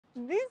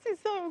This is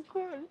so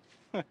cool.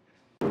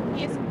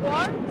 Is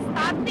war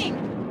starting?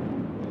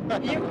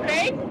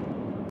 Ukraine?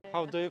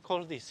 How do you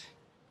call this?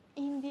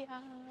 India.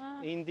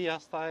 India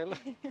style.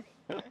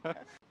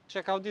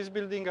 Check out this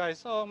building,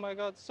 guys. Oh my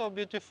God, so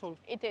beautiful.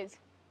 It is.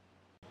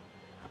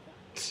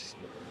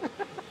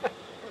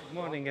 Good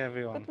morning,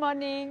 everyone. Good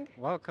morning.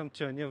 Welcome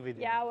to a new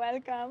video. Yeah,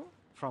 welcome.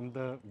 From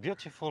the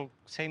beautiful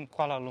same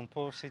Kuala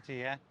Lumpur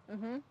city,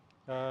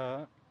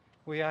 yeah?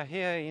 We are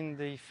here in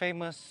the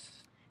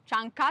famous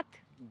Changkat,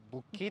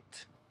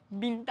 Bukit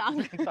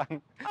Bintang.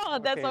 Bintang. Oh,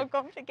 that's so Okay.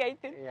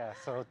 complicated. Yeah,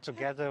 so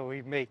together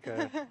we make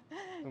a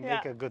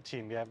good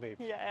team, yeah, babe.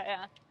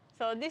 Yeah.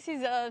 So this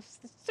is a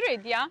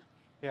street, yeah?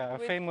 Yeah, a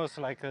With- famous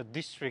like a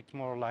district,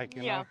 more like,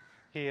 you Yeah. know,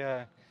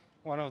 here,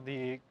 one of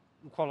the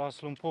Kuala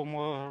Lumpur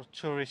more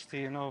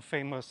touristy, you know,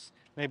 famous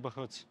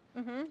neighborhoods.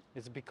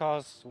 It's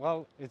because,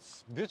 well,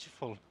 it's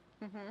beautiful.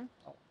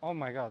 Oh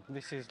my God,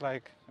 this is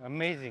like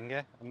amazing,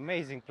 yeah,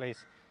 amazing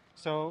place.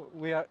 So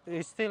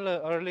it's still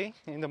early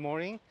in the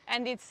morning.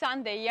 And it's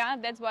Sunday, yeah?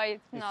 That's why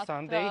it's not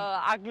Sunday.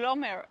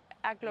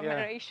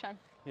 agglomeration.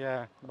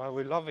 Yeah, but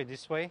we love it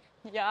this way.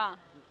 Yeah.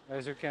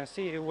 As you can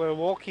see, we're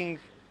walking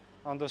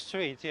on the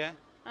street, yeah?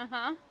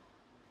 Uh-huh.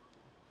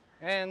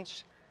 And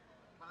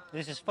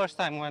this is first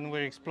time when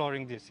we're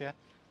exploring this, yeah?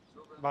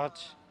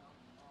 But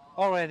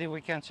already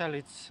we can tell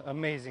it's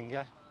amazing,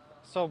 yeah?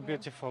 So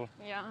beautiful,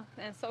 Yeah,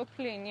 and so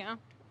clean, yeah?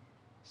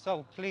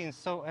 so clean,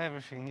 so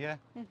everything, yeah?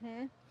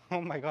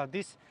 Oh my God,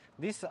 this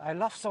I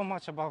love so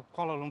much about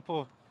Kuala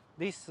Lumpur.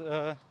 This,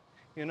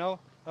 you know,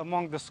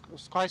 among the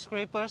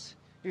skyscrapers,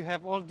 you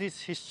have all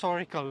these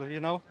historical, you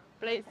know,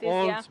 Places,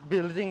 old yeah?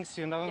 buildings,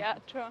 you know, Yeah,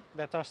 true.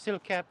 that are still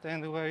kept,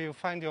 and where you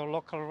find your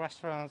local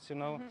restaurants, you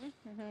know,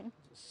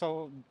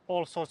 so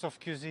all sorts of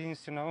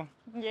cuisines, you know,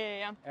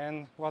 Yeah.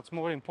 and what's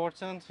more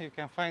important, you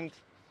can find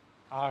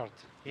art,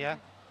 yeah?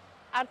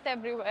 Art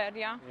everywhere,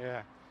 yeah?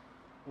 Yeah.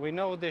 We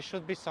know there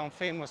should be some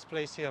famous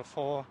place here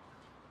for,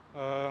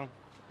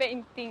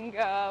 Painting,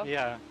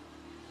 yeah,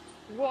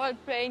 wall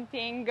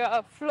painting,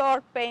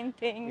 floor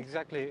painting.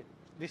 exactly.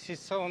 This is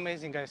so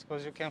amazing, guys,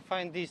 because you can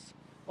find this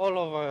all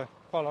over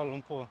Kuala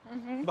Lumpur.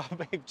 But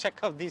babe, check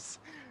out these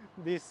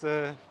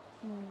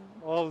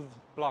old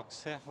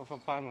blocks, yeah, of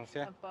apartments,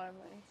 yeah?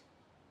 Apartments.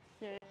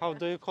 Yeah. How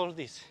do you call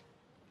this?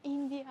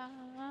 India.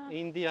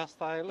 India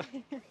style?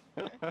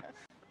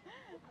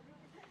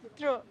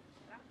 True.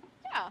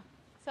 Yeah.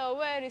 So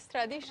where is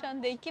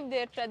tradition? They keep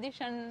their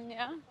tradition,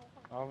 yeah?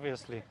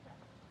 Obviously,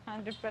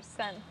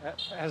 100%.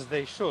 as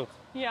they should.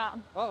 Yeah.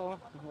 Oh,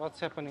 what's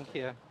happening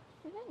here?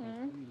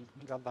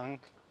 Gadang.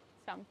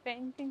 Some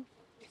painting.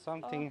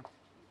 Something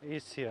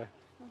is here,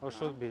 or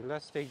should be.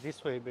 Let's take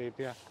this way, babe,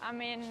 yeah. I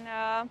mean,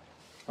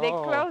 they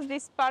Oh. close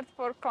this part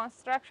for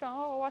construction.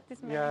 Oh, what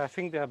is maybe? Yeah, I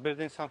think they are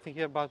building something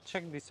here, but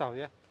check this out,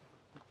 yeah?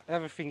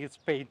 Everything is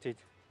painted.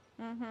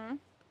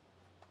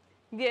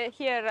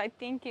 Here, I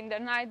think in the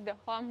night the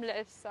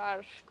homeless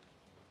are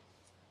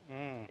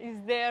is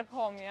their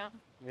home, yeah,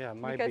 Yeah,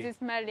 might because be. it's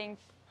smelling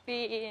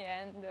pee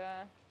and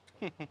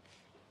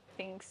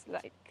things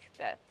like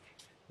that.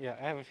 Yeah,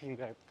 everything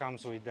that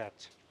comes with that.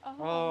 Oh.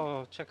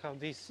 Oh, check out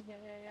this.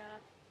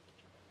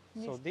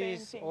 Yeah. So This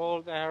these painting.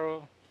 old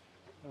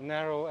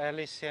narrow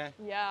alleys, yeah,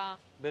 Yeah,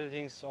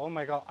 buildings. Oh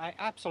my God, I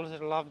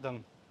absolutely love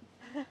them.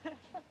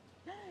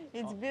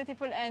 it's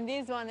beautiful, and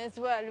this one as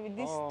well with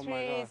these Oh my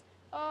trees.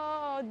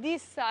 Oh,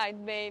 this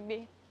side,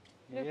 baby.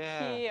 Look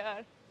Yeah.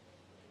 here.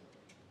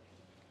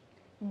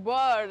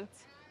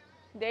 Birds.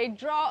 They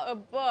draw a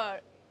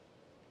bird.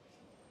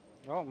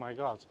 Oh my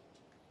God.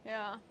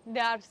 Yeah, they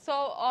are so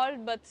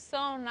old but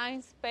so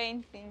nice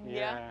painting.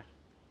 Yeah.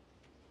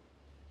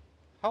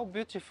 How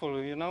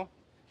beautiful, you know,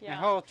 Yeah. and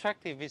how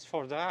attractive it's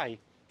for the eye,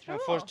 and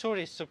for True.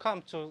 tourists to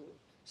come to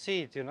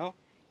see it, you know.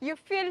 You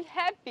feel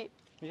happy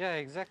Yeah,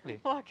 exactly.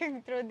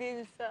 walking through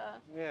this.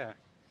 Yeah,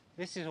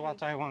 this is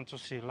what I want to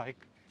see, like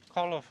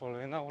colorful,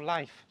 you know,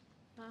 life.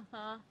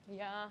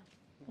 Yeah.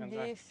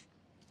 And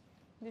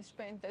This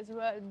paint as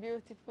well,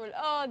 beautiful.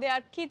 Oh, there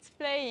are kids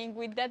playing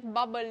with that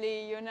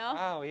bubbly, you know.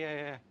 Oh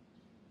yeah.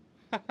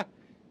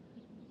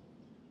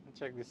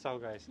 Check this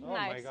out, guys. Oh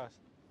my Nice. gosh.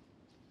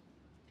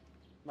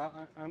 But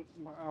I'm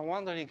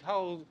wondering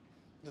how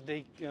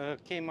they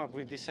came up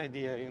with this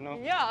idea, you know?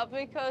 Yeah,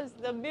 because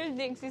the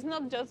buildings is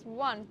not just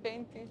one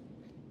painting.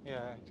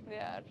 Yeah,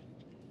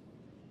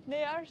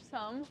 There are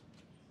some,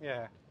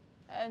 yeah.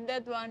 and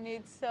that one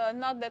is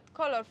not that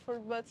colorful,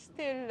 but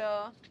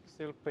still.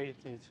 Still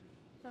painted.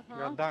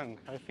 Gadang.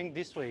 I think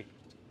this way.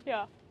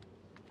 Yeah.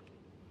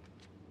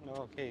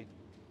 Okay,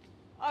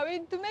 I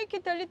mean, to make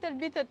it a little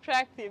bit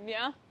attractive,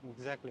 yeah.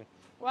 exactly.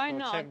 Why So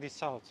not? check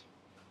this out.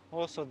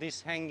 Also,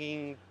 these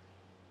hanging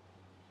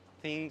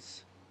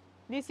things.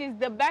 This is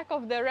the back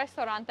of the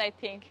restaurant, I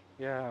think.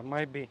 Yeah,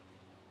 might be.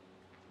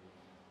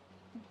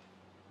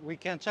 We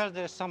can tell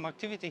there's some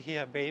activity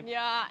here, babe.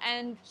 Yeah,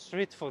 and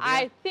Street food.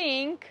 I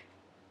think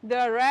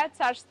the rats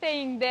are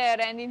staying there,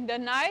 and in the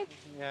night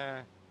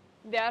Yeah.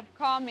 they are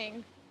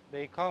coming.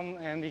 They come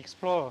and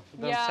explore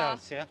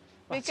themselves, yeah?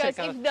 But Because check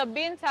out- if the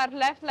bins are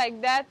left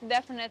like that,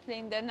 definitely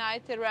in the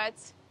night the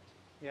rats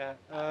Yeah.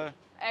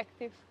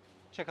 active.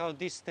 Check out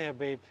this stair,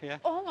 babe. Yeah.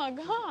 Oh my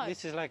God.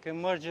 This is like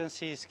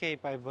emergency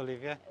escape, I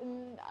believe. Yeah.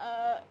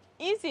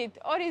 Is it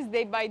or is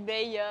day by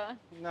day?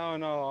 No,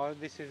 no.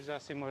 This is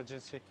just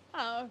emergency.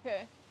 Ah,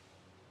 okay.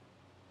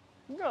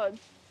 Good.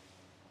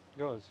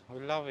 Good. We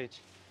love it.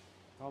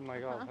 Oh my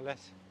God.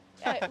 Let's.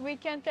 We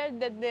can tell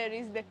that there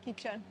is the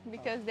kitchen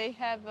because they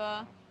have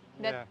that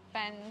Yeah.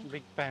 pan.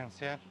 Big pants.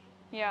 Yeah.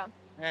 Yeah.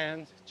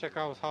 And check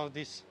out how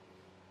this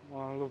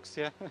one looks.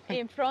 Yeah.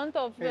 In front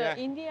of Yeah.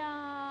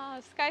 India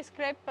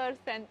skyscrapers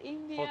and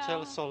India.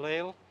 Hotel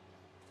Soleil.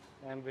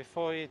 And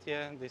before it,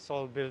 yeah, this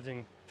old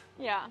building.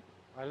 Yeah.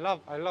 I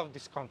love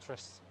this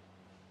contrast.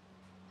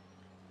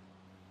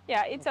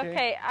 Yeah, it's Okay.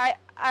 okay.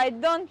 I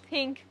don't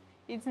think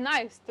it's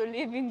nice to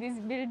live in these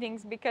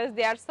buildings because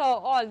they are so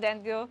old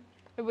and you,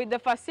 with the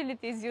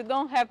facilities, you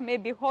don't have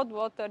maybe hot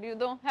water, you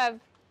don't have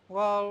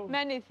Well,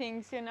 many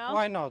things, you know.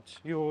 why not?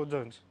 You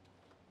wouldn't.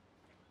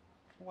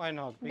 Why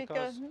not?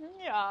 Because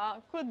yeah,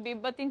 could be,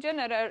 but in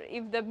general,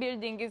 if the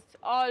building is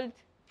old,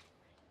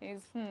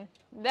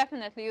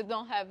 definitely you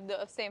don't have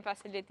the same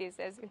facilities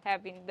as you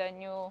have in the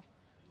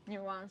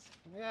new ones.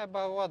 Yeah,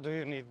 but what do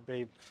you need,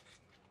 babe?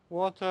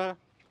 Water,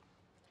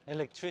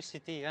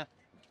 electricity, yeah,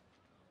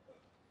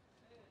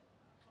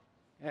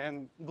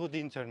 and good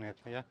internet,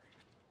 yeah,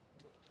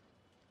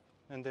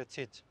 and that's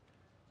it.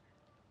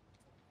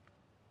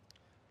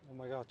 Oh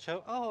my God!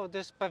 Oh,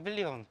 there's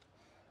pavilion.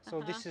 So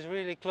this is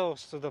really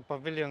close to the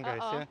pavilion, guys.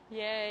 Uh-oh.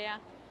 Yeah. Yeah.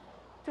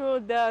 To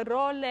the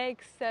Rolex,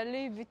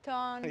 Louis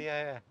Vuitton. Yeah,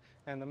 yeah.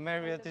 And the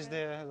Marriott is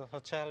there, the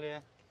hotel, yeah.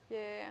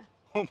 Yeah.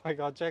 Oh my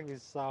God, check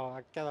this out.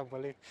 I cannot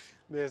believe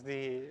there's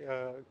the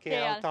KL.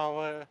 KL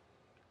Tower.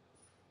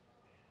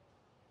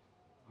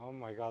 Oh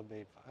my God,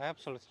 babe. I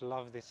absolutely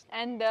love this.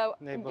 And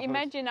Neighborhood.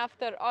 imagine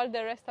after all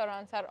the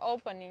restaurants are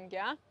opening,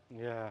 yeah?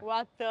 Yeah.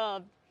 What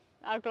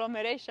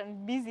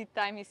agglomeration, busy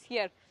time is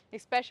here,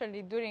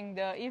 especially during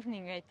the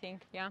evening, I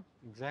think, yeah?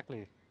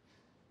 Exactly.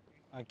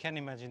 I can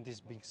imagine this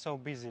being so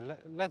busy.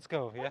 Let's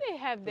go, yeah? What do they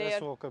have there?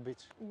 Let's walk a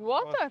bit.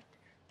 Water?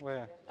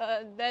 Where?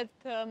 That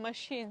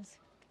machines.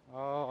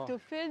 Oh, To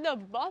fill the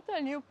bottle,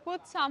 you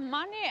put some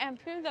money and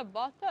fill the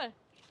bottle.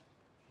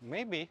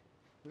 maybe.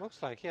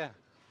 Looks like, yeah.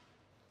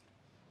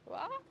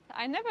 What?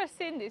 I never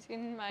seen this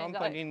in my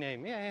Company life.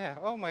 name. Yeah, yeah.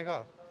 Oh my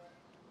God.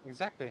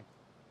 Exactly.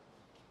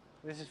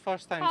 This is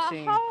first time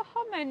seeing How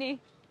many?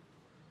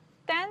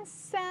 10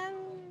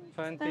 cents?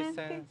 20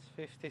 cents,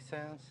 50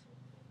 cents.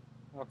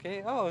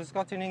 Okay. Oh, it's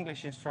got an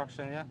English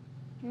instruction, yeah.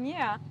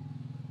 Yeah.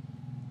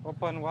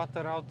 Open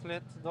water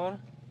outlet door.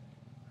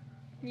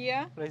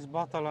 Yeah. Place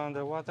bottle on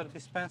the water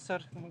dispenser.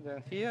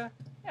 Then here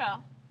Yeah.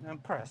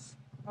 and press.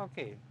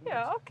 Okay.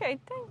 Yeah. Okay.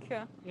 Thank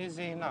you.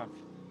 Easy enough.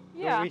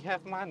 Yeah. Do we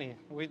have money?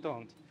 We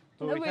don't.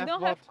 Do No, we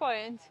don't have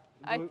coins,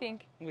 I do-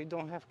 think. We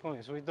don't have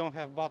coins. We don't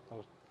have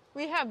bottle.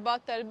 We have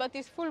bottle, but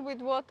it's full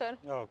with water.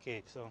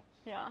 Okay, so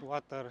Yeah.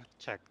 water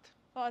checked.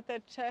 Water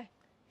check.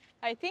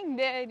 I think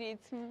there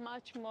it's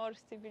much more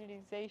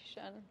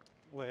civilization.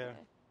 Where?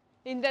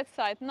 In that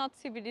side, not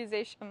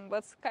civilization,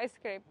 but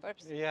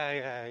skyscrapers. Yeah,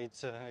 yeah,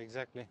 it's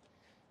exactly.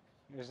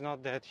 It's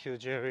not that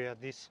huge area.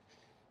 This.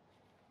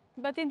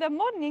 But in the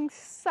morning,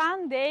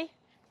 Sunday,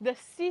 the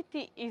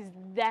city is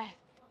dead.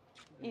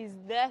 Is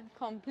dead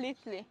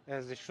completely,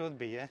 As it should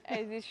be, yeah.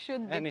 as it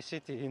should be. Any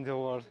city in the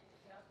world,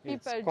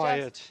 People it's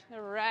quiet. just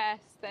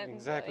rest and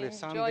Exactly. enjoy.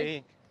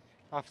 Sunday,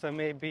 after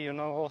maybe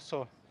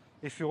also,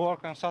 if you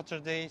work on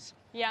Saturdays,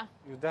 Yeah.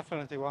 you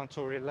definitely want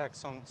to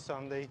relax on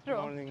Sunday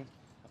True. morning.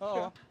 Oh,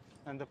 True.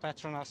 and the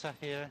Petronas are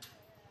here.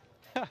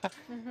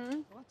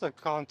 What a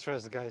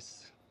contrast,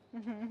 guys.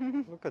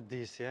 Look at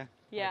this, yeah.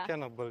 Yeah. I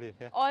cannot believe,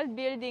 yeah. All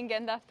building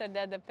and after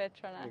that the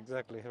Petronas.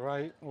 Exactly,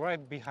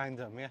 right behind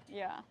them, yeah.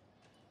 Yeah.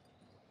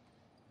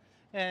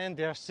 And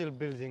they are still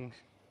building.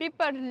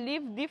 People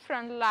live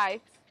different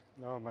lives.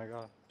 Oh my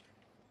God.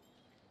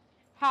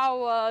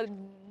 How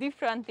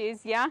different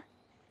is, yeah?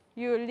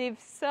 You live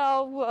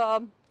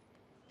so,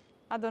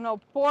 I don't know,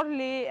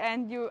 poorly,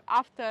 and you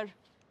after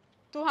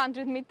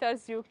 200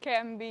 meters you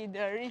can be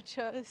the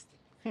richest,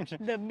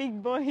 the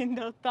big boy in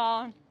the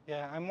town.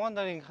 Yeah, I'm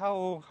wondering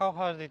how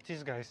hard it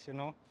is, guys.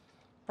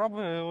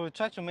 Probably we'll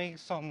try to make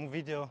some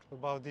video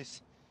about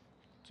this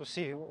to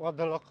see what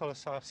the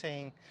locals are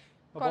saying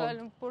Kuala about,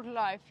 Lumpur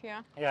life,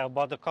 yeah. yeah,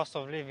 about the cost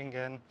of living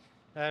and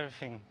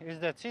everything. Is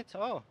that it?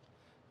 Oh,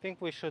 I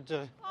think we should.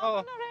 Oh,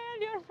 monorail,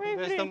 you're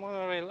there's the free.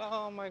 monorail.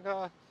 Oh my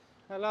God,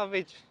 I love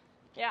it.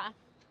 Yeah.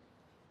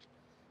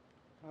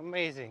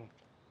 Amazing.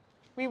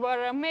 We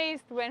were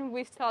amazed when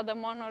we saw the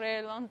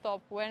monorail on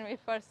top when we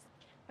first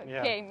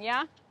Yeah. came,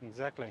 yeah?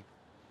 Exactly.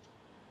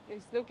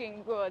 It's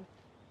looking good.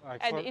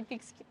 Like And it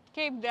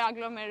escaped the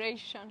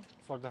agglomeration.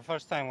 for the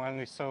first time when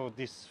we saw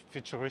this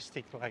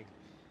futuristic mode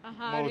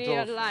Real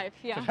of life,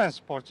 yeah.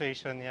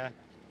 transportation, yeah.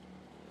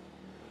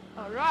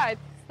 All right,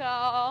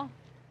 so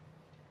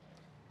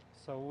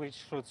So we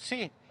should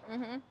see.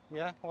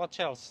 Yeah. What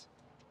else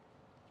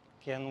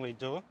can we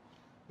do?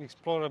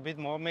 Explore a bit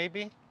more,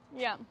 maybe.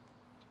 yeah,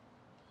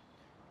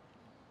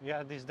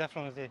 Yeah, this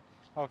definitely.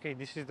 Okay,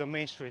 this is the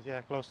main street.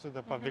 Yeah, close to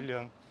the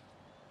pavilion.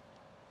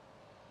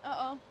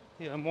 Uh-oh.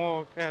 Yeah,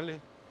 more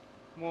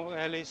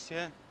alleys,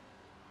 yeah.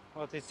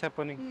 What is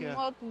happening here?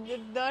 Not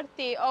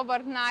dirty.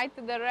 Overnight,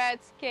 the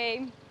rats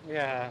came.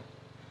 Yeah,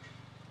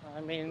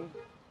 I mean,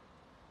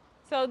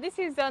 So this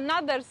is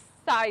another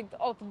side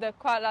of the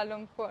Kuala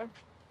Lumpur,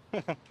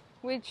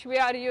 which we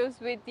are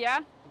used with, yeah?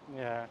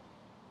 yeah,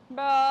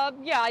 But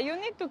yeah, you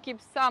need to keep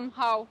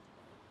somehow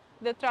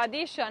the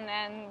tradition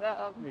and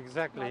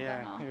exactly, I don't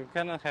yeah. know. You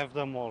cannot have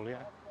them all,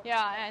 yeah.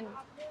 Yeah, and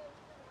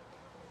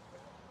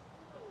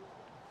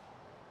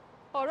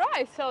all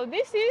right, so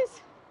this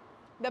is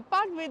the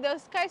part with the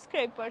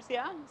skyscrapers,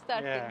 yeah,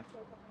 starting. Yeah.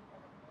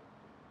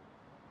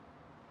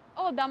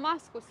 Oh,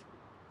 Damascus.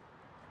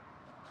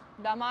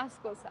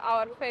 Damascus,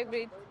 our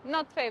favorite,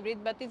 not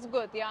favorite, but it's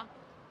good, yeah.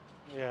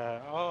 Yeah,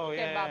 oh,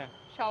 yeah, Kebab, yeah.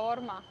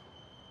 shawarma,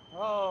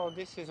 Oh,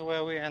 this is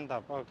where we end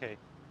up, okay.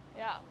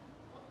 yeah.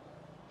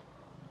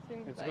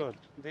 Seems It's like. good.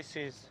 This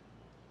is,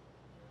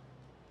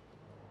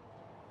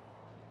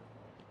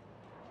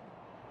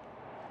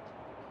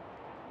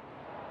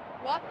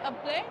 What, a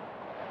plane?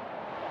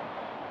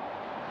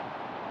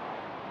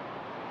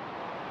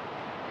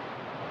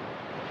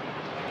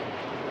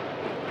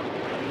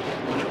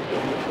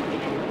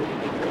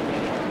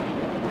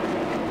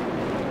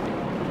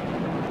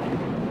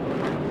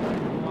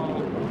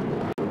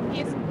 oh,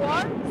 Is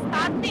war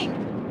starting?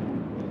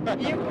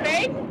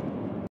 Ukraine?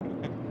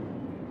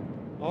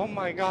 oh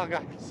my God,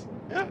 guys.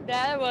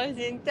 That was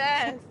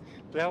intense.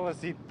 That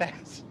was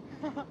intense.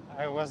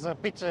 I was a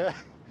bit,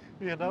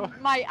 you know,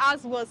 My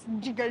ass was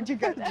jiggle,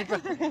 jiggle.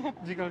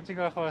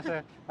 jiggle for a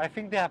second. I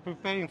think they are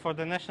preparing for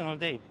the National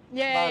Day.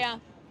 Yeah, But yeah.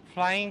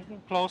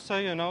 flying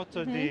closer, you know,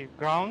 to the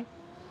ground,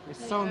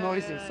 it's so Yeah,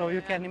 noisy. yeah, So you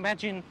yeah. can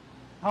imagine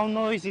how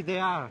noisy they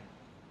are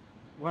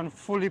when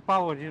fully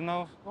powered, you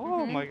know.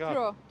 Oh my God.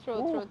 True, true,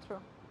 Ooh. true, true.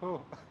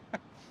 Oh.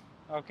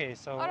 Okay,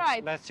 so All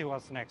right. let's see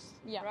what's next.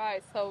 Yeah.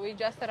 Right, so we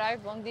just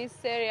arrived on this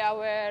area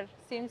where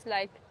seems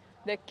like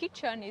the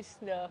kitchen is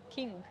the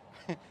king.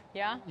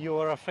 Yeah? You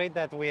were afraid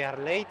that we are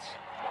late?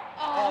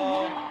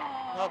 Oh,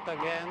 Not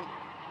again.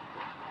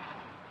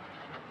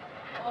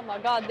 oh my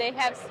god, they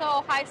have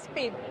so high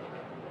speed.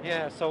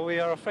 Yeah, so we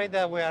are afraid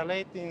that we are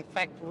late. In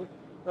fact,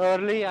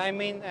 early, I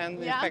mean, and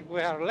in Yeah. fact,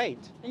 we are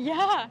late.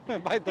 Yeah.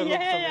 By the Yeah,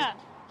 looks yeah, of it. yeah.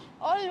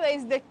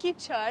 Always the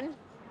kitchen,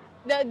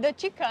 the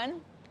chicken,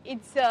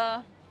 it's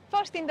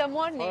first in the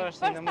morning,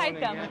 First in the morning,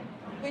 item yeah.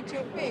 which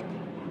you pick.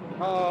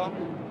 Oh,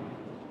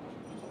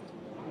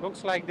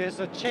 looks like there's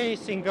a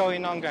chasing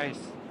going on, guys.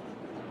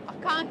 I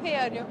can't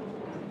hear you.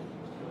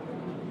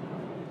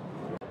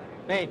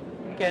 Babe,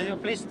 can you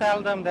please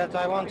tell them that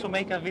I want to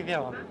make a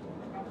video?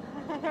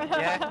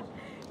 Yeah?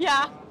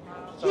 Yeah.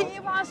 So- He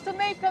wants to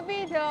make a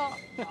video.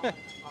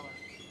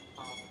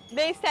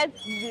 They said,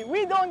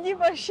 we don't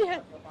give a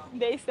shit.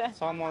 They said.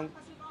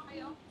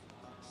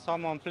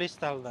 Someone please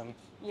tell them.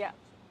 Yeah.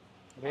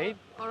 Babe?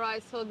 All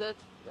right, so the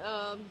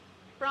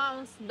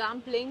prawns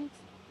dumplings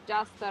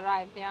just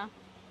arrived, yeah?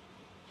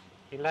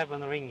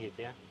 11 ringgit,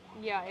 yeah?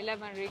 Yeah,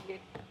 11 ringgit.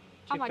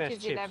 How much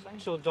is 11?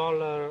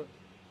 $2.50,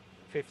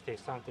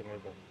 something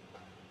like that.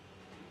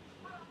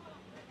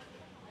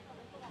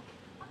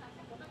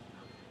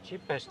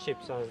 Cheap as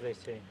chips, as they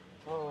say.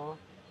 Oh.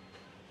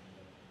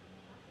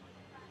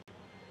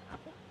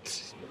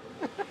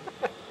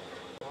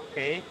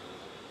 Okay.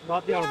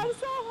 Not They your. are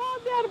so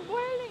hot, they are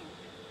boiling.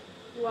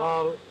 Wow.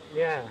 Well,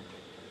 yeah.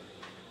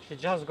 She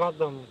just got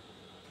them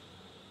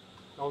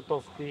out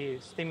of the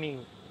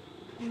steaming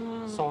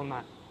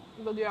sauna.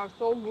 But they are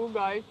so good,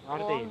 guys. Are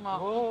Oh they? my.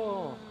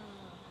 Oh.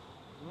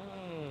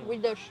 Mm.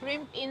 With the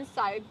shrimp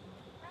inside.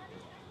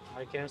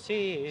 I can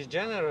see it's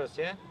generous,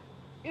 yeah?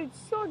 It's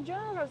so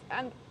generous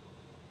and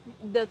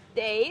the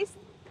taste,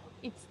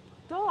 it's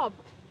top.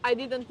 I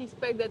didn't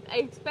expect that. I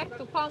expect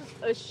to find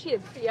a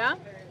shit, yeah?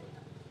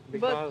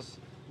 Because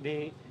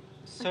the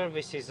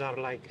services are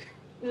like.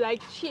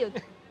 Like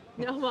shit.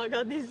 Oh my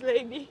god, this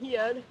lady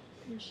here,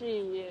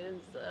 she is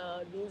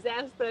a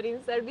disaster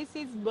in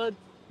services, but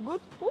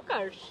good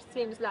cooker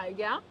seems like,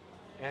 yeah?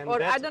 And Or I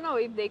that's, don't know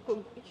if they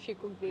cook, she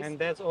cooked this. and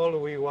that's all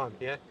we want,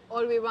 yeah?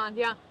 All we want,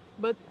 yeah.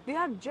 But they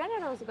are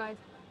generous, guys.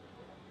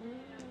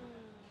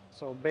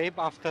 So, babe,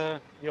 after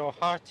your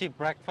hearty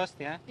breakfast,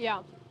 yeah?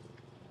 Yeah.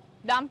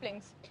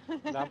 Dumplings.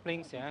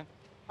 Dumplings, yeah?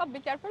 Oh, be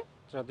careful.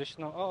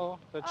 Traditional. Oh,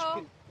 the Oh.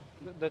 chicken.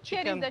 The Here is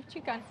chicken. the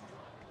chicken.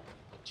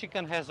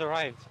 Chicken has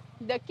arrived.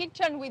 The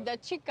kitchen with the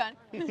chicken.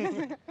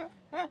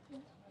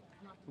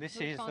 This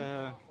Which is.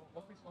 one?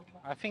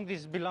 I think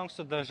this belongs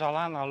to the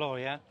Jalan Alor,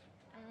 yeah?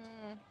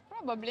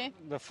 Probably.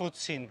 The food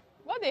scene.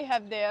 What they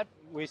have there?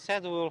 We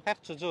said we'll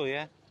have to do,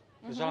 yeah?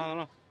 The Jalan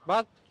Alor.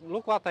 But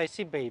look what I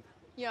see, babe.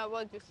 Yeah,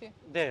 what you see?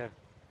 There.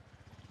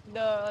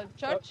 The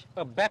church?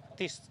 A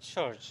Baptist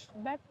church.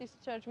 Baptist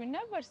church. We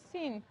never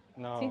seen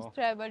No. since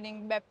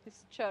traveling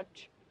Baptist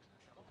church.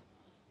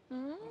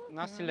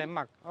 Nasi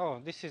lemak. Oh,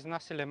 this is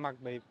nasi lemak,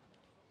 babe.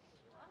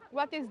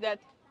 What is that?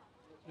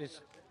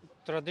 It's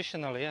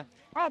traditional, yeah?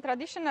 Oh,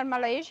 traditional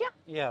Malaysia?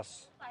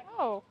 Yes.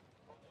 Oh,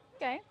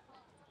 okay.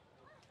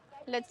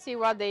 Let's see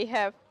what they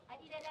have.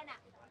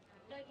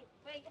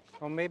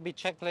 Or maybe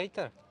check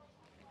later.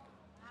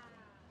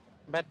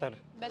 Better.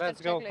 Better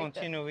Let's go check later.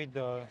 continue with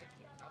the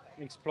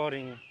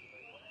exploring.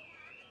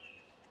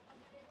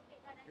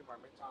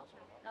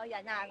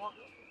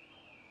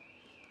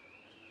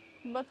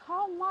 But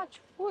how much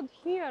food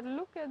here?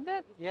 Look at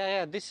that.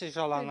 Yeah, this is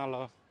Jalan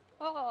Alor.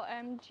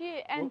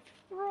 OMG. And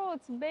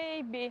fruits,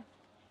 baby.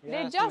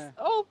 They Yes, just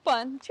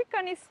opened.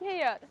 Chicken is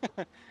here.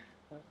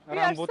 We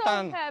are so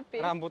happy.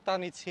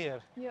 Rambutan is here.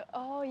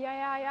 Oh,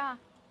 yeah.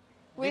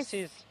 This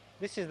is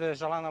the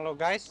Jalan Alor,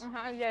 guys.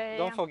 Yeah.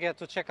 Don't forget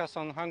to check us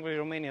on Hungry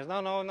Romanians.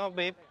 No,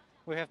 babe.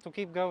 We have to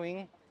keep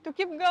going. To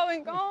keep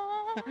going.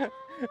 Oh.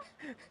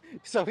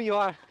 So you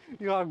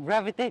are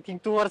gravitating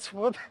towards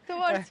food.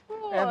 Towards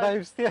food.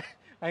 And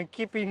I'm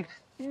keeping.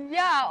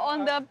 Yeah,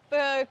 on the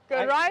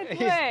right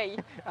way.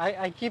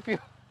 I keep you.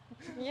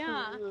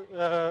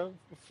 Yeah.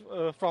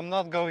 From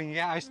not going.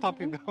 Yeah, I stop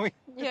you going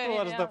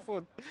towards the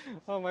food.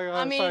 Oh my God,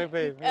 I'm sorry,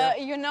 babe. Yeah.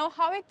 You know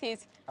how it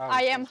is.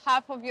 I am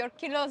half of your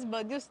kilos,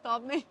 but you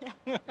stop me.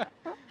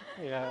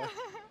 Yeah.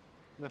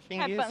 The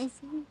thing Happens.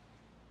 is,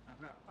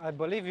 I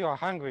believe you are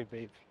hungry,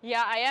 babe.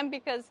 Yeah, I am,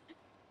 because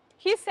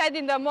he said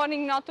in the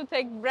morning not to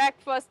take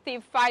breakfast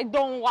if I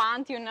don't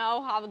want. You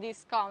know how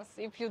this comes.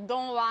 If you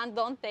don't want,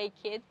 don't take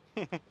it.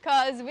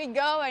 Because we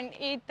go and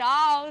eat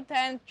out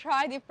and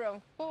try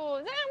different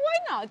foods. And why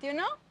not, you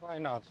know? Why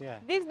not, yeah.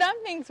 These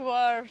dumplings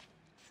were,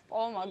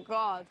 oh my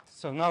God.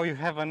 So now you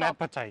have an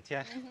appetite,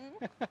 yeah?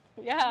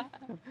 Yeah.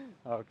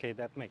 Okay,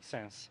 that makes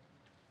sense.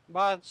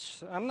 But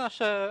I'm not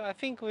sure, I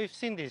think we've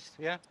seen this,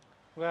 yeah?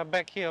 We are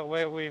back here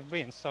where we've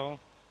been, so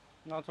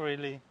not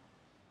really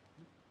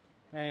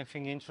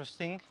anything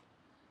interesting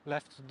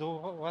left to do.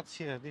 What's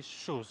here? These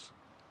shoes.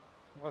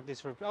 What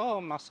is?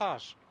 Oh,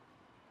 massage.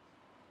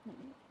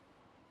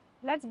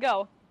 Let's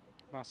go.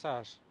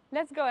 Massage.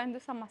 Let's go and do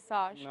some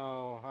massage.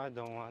 No, I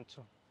don't want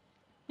to.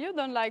 You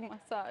don't like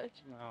massage?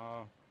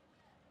 No.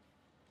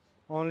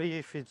 Only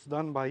if it's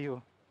done by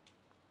you.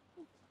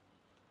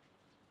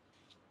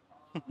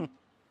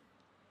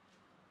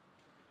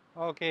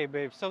 Okay,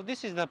 babe. So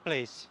this is the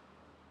place.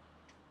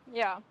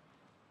 Yeah.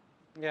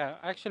 Yeah,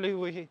 actually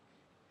we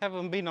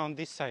haven't been on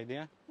this side,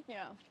 yeah?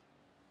 Yeah.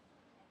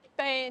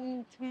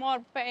 Paint, more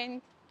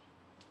paint.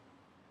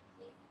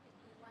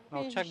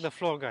 Now check the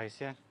floor, guys,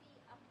 yeah?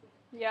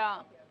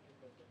 Yeah.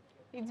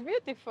 It's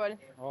beautiful.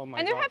 Oh my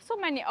And God. you have so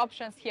many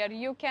options here.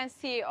 You can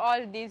see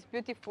all these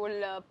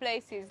beautiful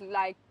places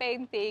like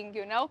painting,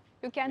 you know.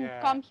 You can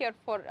come here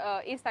for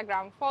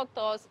Instagram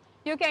photos.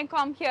 You can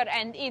come here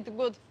and eat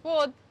good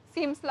food,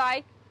 seems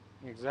like.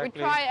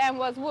 Exactly. We try and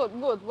was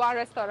good, one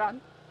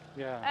restaurant.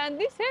 Yeah. And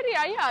this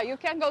area, yeah, you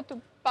can go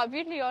to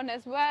Pavilion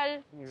as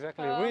well.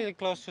 Exactly, really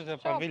close to the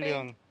shopping.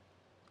 Pavilion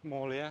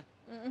Mall, yeah?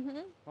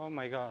 Oh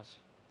my gosh.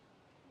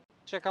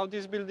 Check out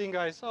this building,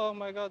 guys. Oh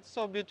my God,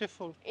 so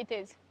beautiful. It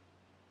is.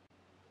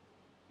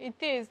 It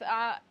is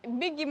a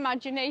big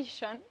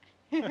imagination.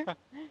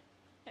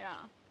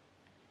 Yeah.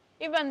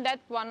 Even that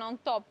one on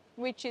top,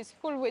 which is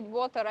full with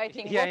water, I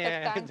think,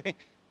 water tank.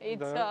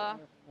 It's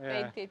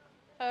painted.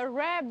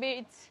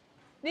 Rabbits.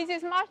 This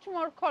is much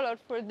more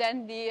colorful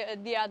than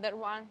the other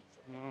one.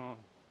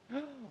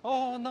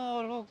 Oh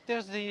no, look,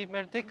 there's the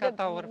Merdeka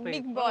Tower.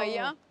 Big boy,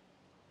 yeah?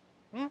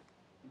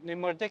 The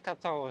Merdeka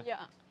Tower.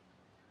 Yeah.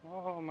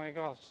 Oh my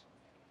gosh.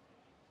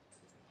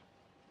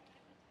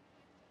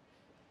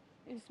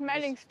 It's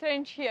smelling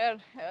strange here.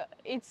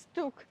 It's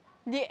took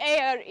the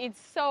air.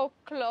 It's so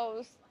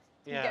close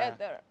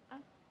together.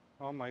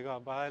 Oh my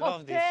God, but I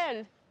love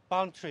this.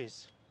 Palm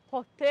trees.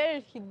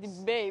 Hotel,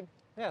 babe.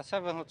 Yeah,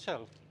 7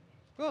 Hotel.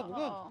 Good,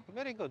 good,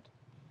 very good.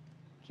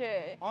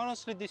 Okay.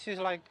 Honestly, this is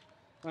like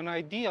an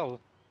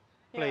ideal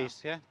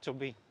place, to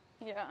be,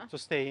 to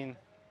stay in.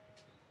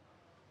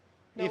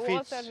 The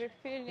water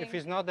refilling. If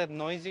it's not that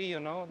noisy, you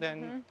know,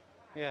 then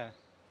yeah.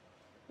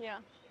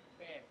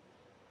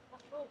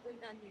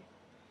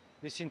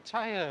 This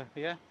entire,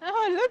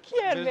 Oh, look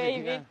here,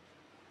 building, baby.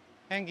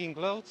 Hanging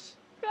clothes.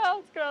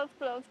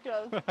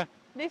 Clothes.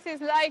 This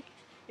is like,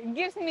 it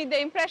gives me the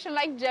impression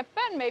like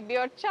Japan maybe,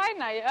 or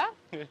China,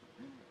 yeah?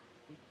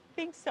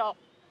 Think so.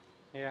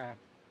 Yeah.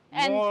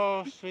 And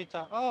more street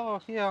art.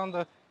 Oh, here on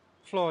the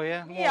floor,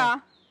 yeah? More. Yeah.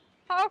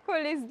 How cool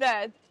is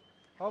that?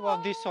 How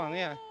about this one,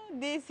 yeah?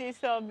 This is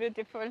so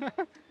beautiful.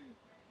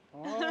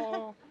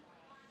 Oh.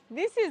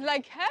 This is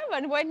like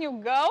heaven when you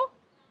go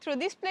through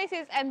these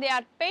places and they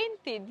are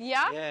painted,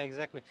 yeah? Yeah,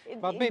 exactly.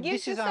 But babe,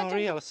 this is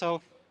unreal.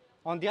 So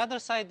on the other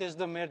side, there's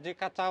the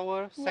Merdeka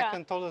Tower,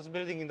 second tallest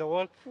building in the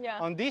world. Yeah.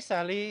 On this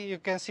alley, you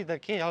can see the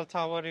KL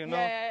Tower, you know?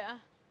 Yeah.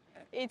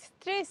 It's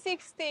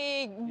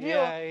 360 view.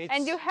 Yeah,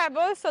 and you have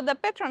also the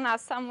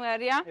Petronas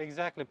somewhere, yeah?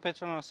 Exactly.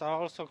 Petronas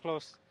are also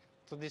close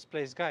to this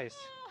place, guys.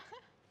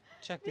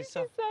 Check this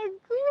out. This is so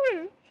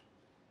cool.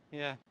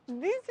 Yeah.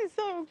 This is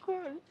so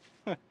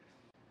cool.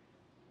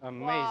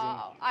 Amazing.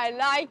 Wow, I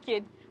like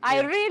it.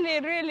 I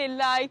really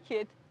like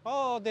it.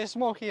 Oh, there's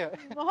more here.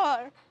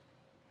 More.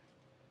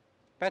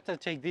 Better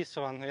take this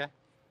one, yeah?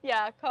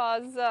 Yeah,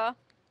 because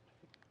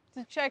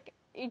to check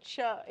each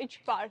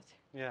part.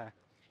 Yeah.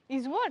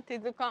 It's worth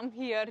it to come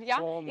here, yeah?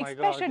 Oh my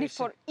Especially God,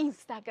 for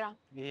Instagram.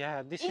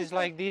 Yeah, this is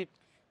like the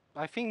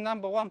I think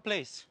number one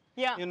place.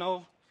 Yeah. You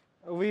know,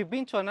 we've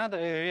been to another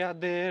area.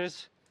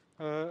 There's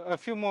a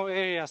few more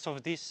areas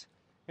of this.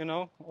 You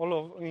know, all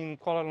of in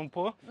Kuala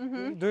Lumpur.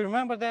 Do you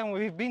remember them?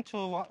 We've been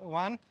to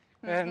one,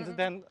 and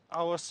then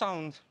our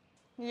sound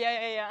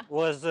Yeah.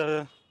 was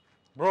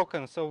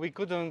broken, so we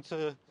couldn't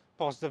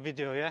pause the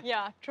video. Yeah.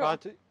 Yeah, true.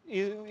 But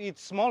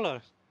it's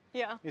smaller.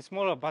 Yeah. It's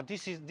smaller, but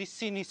this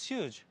scene is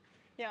huge.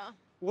 Yeah.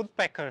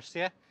 Woodpeckers,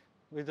 yeah,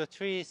 with the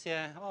trees,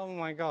 yeah. Oh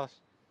my gosh.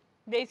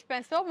 They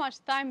spend so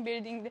much time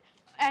building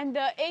and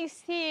the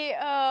AC.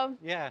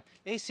 Yeah,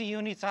 AC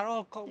units are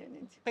all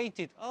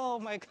painted. Oh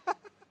my god.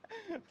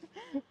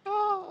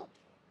 Oh.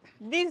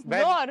 This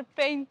But- door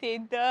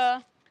painted.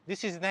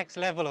 This is next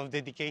level of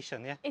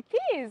dedication, yeah. It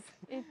is.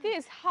 It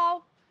is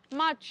how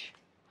much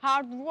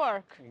hard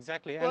work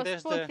Exactly. was And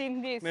there's put the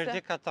in this.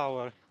 Merdeka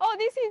Tower. Oh,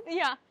 this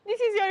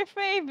is your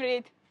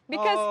favorite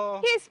because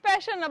Oh. he's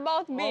passionate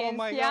about bees. Oh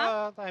my yeah?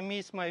 god, I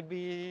miss my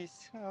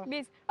bees. Oh,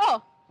 Bees.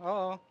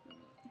 Oh,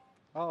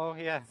 oh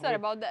yeah. sorry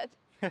about that.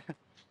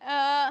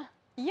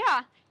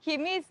 Yeah, he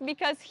missed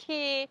because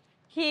he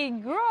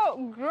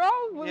grow.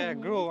 Yeah,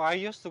 grew. I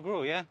used to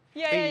grow, yeah.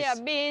 Yeah, Bees.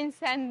 beans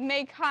and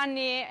make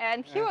honey,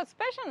 and he was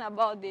passionate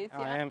about this. I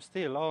Yeah. am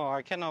still. Oh,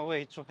 I cannot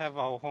wait to have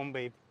our home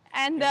babe.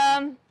 And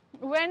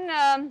when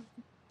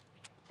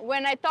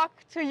I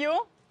talked to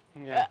you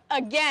Yeah.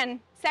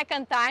 again,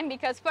 second time,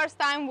 because first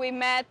time we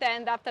met,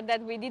 and after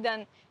that we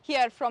didn't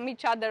hear from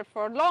each other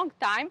for a long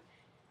time.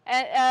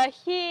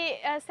 He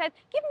said,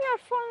 "Give me your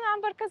phone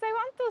number because I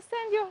want to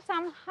send you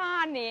some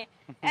honey,"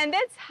 and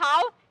that's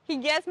how he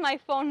gets my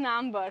phone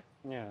number.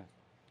 Yeah.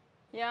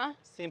 Yeah.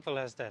 Simple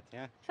as that,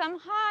 yeah. Some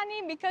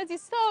honey because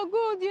it's so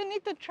good. You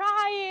need to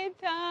try it.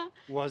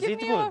 Was give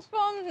it me your good?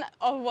 phone.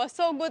 Oh, it was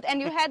so good.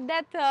 And you had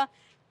that.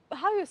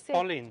 How you say?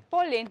 Pollen.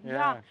 Pollen. Yeah.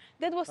 Yeah.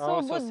 That was I so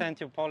also good.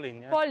 sent you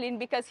pollen, yeah. Pollen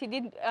because he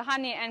did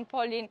honey and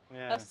pollen.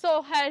 Yeah.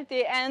 So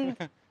healthy and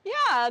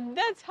yeah,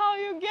 that's how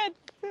you get.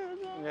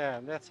 Yeah,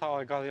 that's how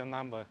I got your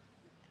number.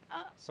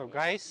 So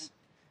guys,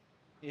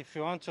 if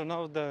you want to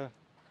know the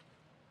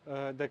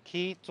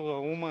key to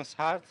a woman's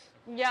heart,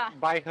 Yeah.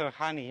 buy her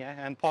honey,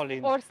 yeah, and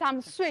pollen. Or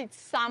some sweets,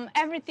 some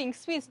everything,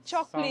 sweets,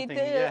 chocolate, Something,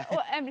 yeah.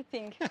 or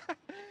everything.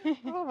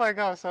 Oh my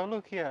gosh, so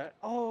look here.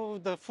 Oh,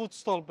 the food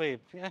stall,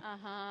 babe. Yeah.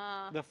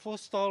 Uh-huh. The food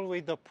stall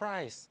with the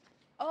price.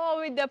 Oh,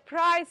 with the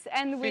price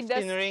and with the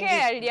 15 ringgit.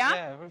 scale, yeah?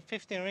 Yeah,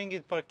 15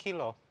 ringgit per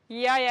kilo.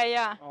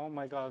 Yeah. Oh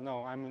my god,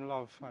 no, I'm in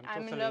love. I'm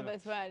totally in love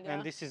as well, yeah.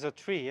 And this is a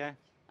tree, yeah?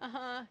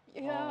 Uh-huh. Oh,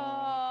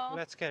 Yeah.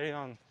 let's carry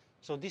on.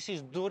 So this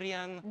is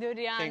durian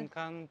Durian.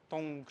 Changkat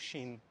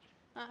Tongshin.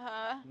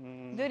 Uh-huh.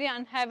 Mm.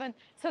 Durian heaven.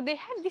 So they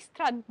have this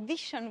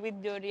tradition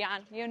with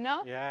durian, you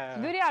know? Yeah.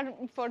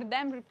 Durian for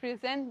them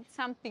represents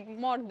something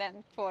more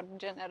than for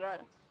general.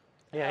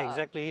 Yeah,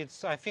 exactly.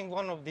 It's, I think,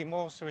 one of the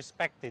most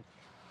respected,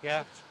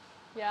 yeah,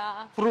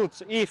 Yeah.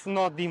 fruits, if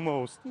not the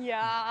most.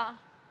 Yeah.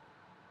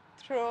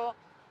 True.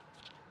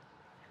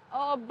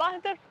 Oh,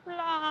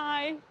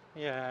 butterfly.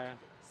 Yeah.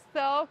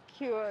 So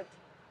cute.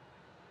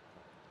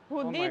 Who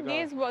Oh my did God.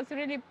 this was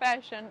really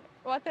passionate.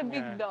 What a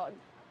big Yeah. dog.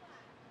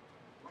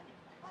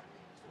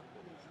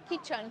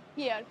 Kitchen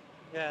here,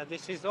 Yeah,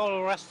 this is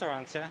all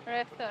restaurants, yeah?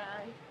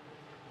 restaurant.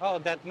 Oh,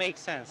 that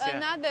makes sense, yeah.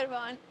 Another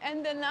one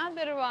and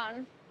another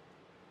one.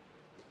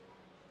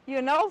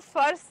 You know,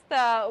 first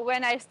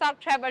when I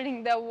start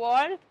traveling the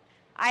world,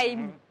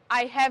 I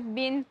have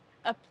been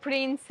a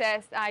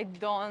princess. I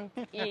don't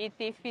eat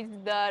if it's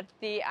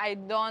dirty. I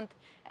don't.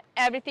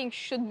 Everything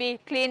should be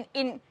clean.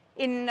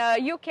 In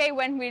UK,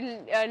 when we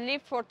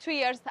lived for 2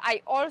 years,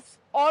 I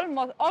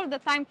almost all the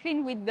time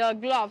clean with the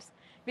gloves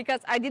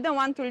because I didn't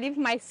want to leave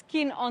my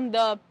skin on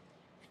the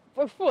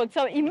food.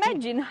 So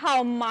imagine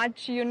how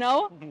much, you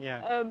know,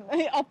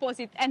 Yeah.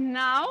 opposite. And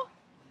now,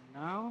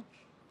 Now?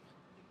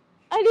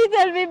 a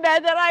little bit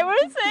better, I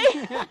will say.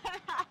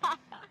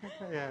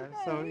 Yeah,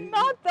 so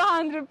Not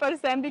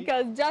 100%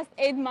 because just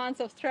 8 months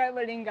of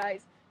traveling,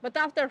 guys. But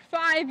after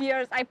 5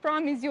 years, I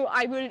promise you,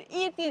 I will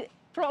eat it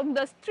from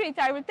the street.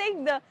 I will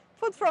take the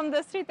food from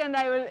the street and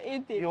I will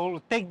eat it. you'll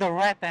take the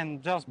rat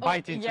and just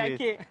bite into yeah,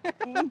 it.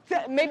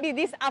 okay. Maybe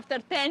this after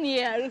 10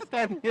 years.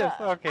 10 years,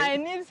 okay. I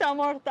need some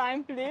more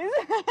time, please.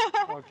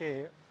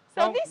 Okay. So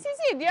Well, this is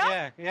it,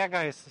 yeah? Yeah,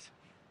 guys.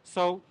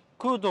 So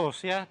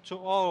kudos, yeah, to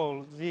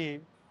all the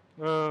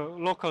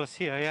locals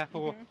here, yeah,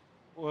 who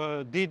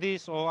did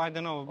this, or I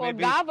don't know, Or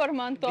maybe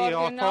government, or the you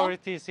know.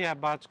 authorities, yeah.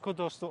 But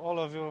kudos to all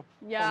of you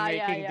Yeah, for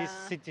yeah, making this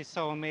yeah. city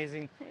so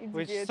amazing, It's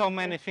with so beautiful.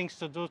 many things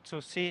to do,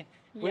 to see.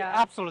 We Yeah.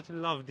 absolutely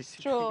love this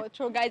city.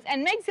 True, guys.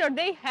 And makes your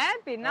day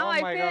happy. Now Oh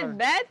I my feel God.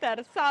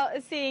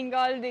 better seeing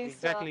all this.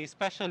 Exactly,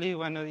 especially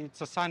when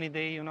it's a sunny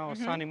day, you know, a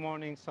sunny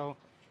morning. So,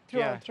 True,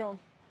 yeah, true.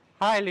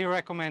 highly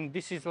recommend.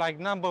 This is like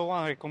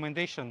 #1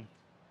 recommendation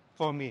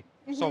for me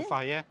so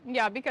far, yeah.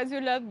 Yeah, because you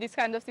love this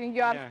kind of thing.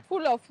 You are Yeah.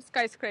 full of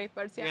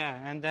skyscrapers. Yeah.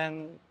 Yeah, and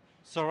then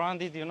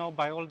surrounded, you know,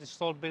 by all these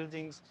tall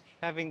buildings,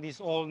 having these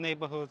old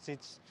neighborhoods.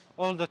 It's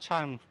all the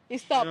charm.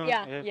 It's top, You know,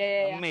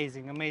 yeah.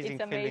 Amazing, amazing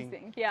It's feeling.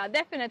 amazing. Yeah,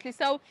 definitely.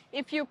 So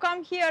if you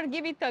come here,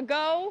 give it a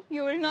go.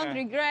 You will not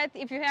regret.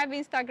 If you have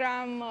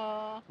Instagram,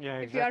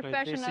 if you are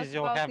passionate This is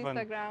your about heaven.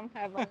 Instagram,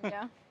 heaven,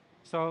 yeah.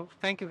 So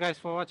thank you guys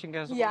for watching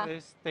as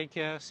always. Take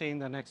care. See you in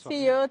the next one.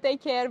 See you.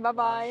 Take care.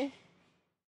 Bye-bye.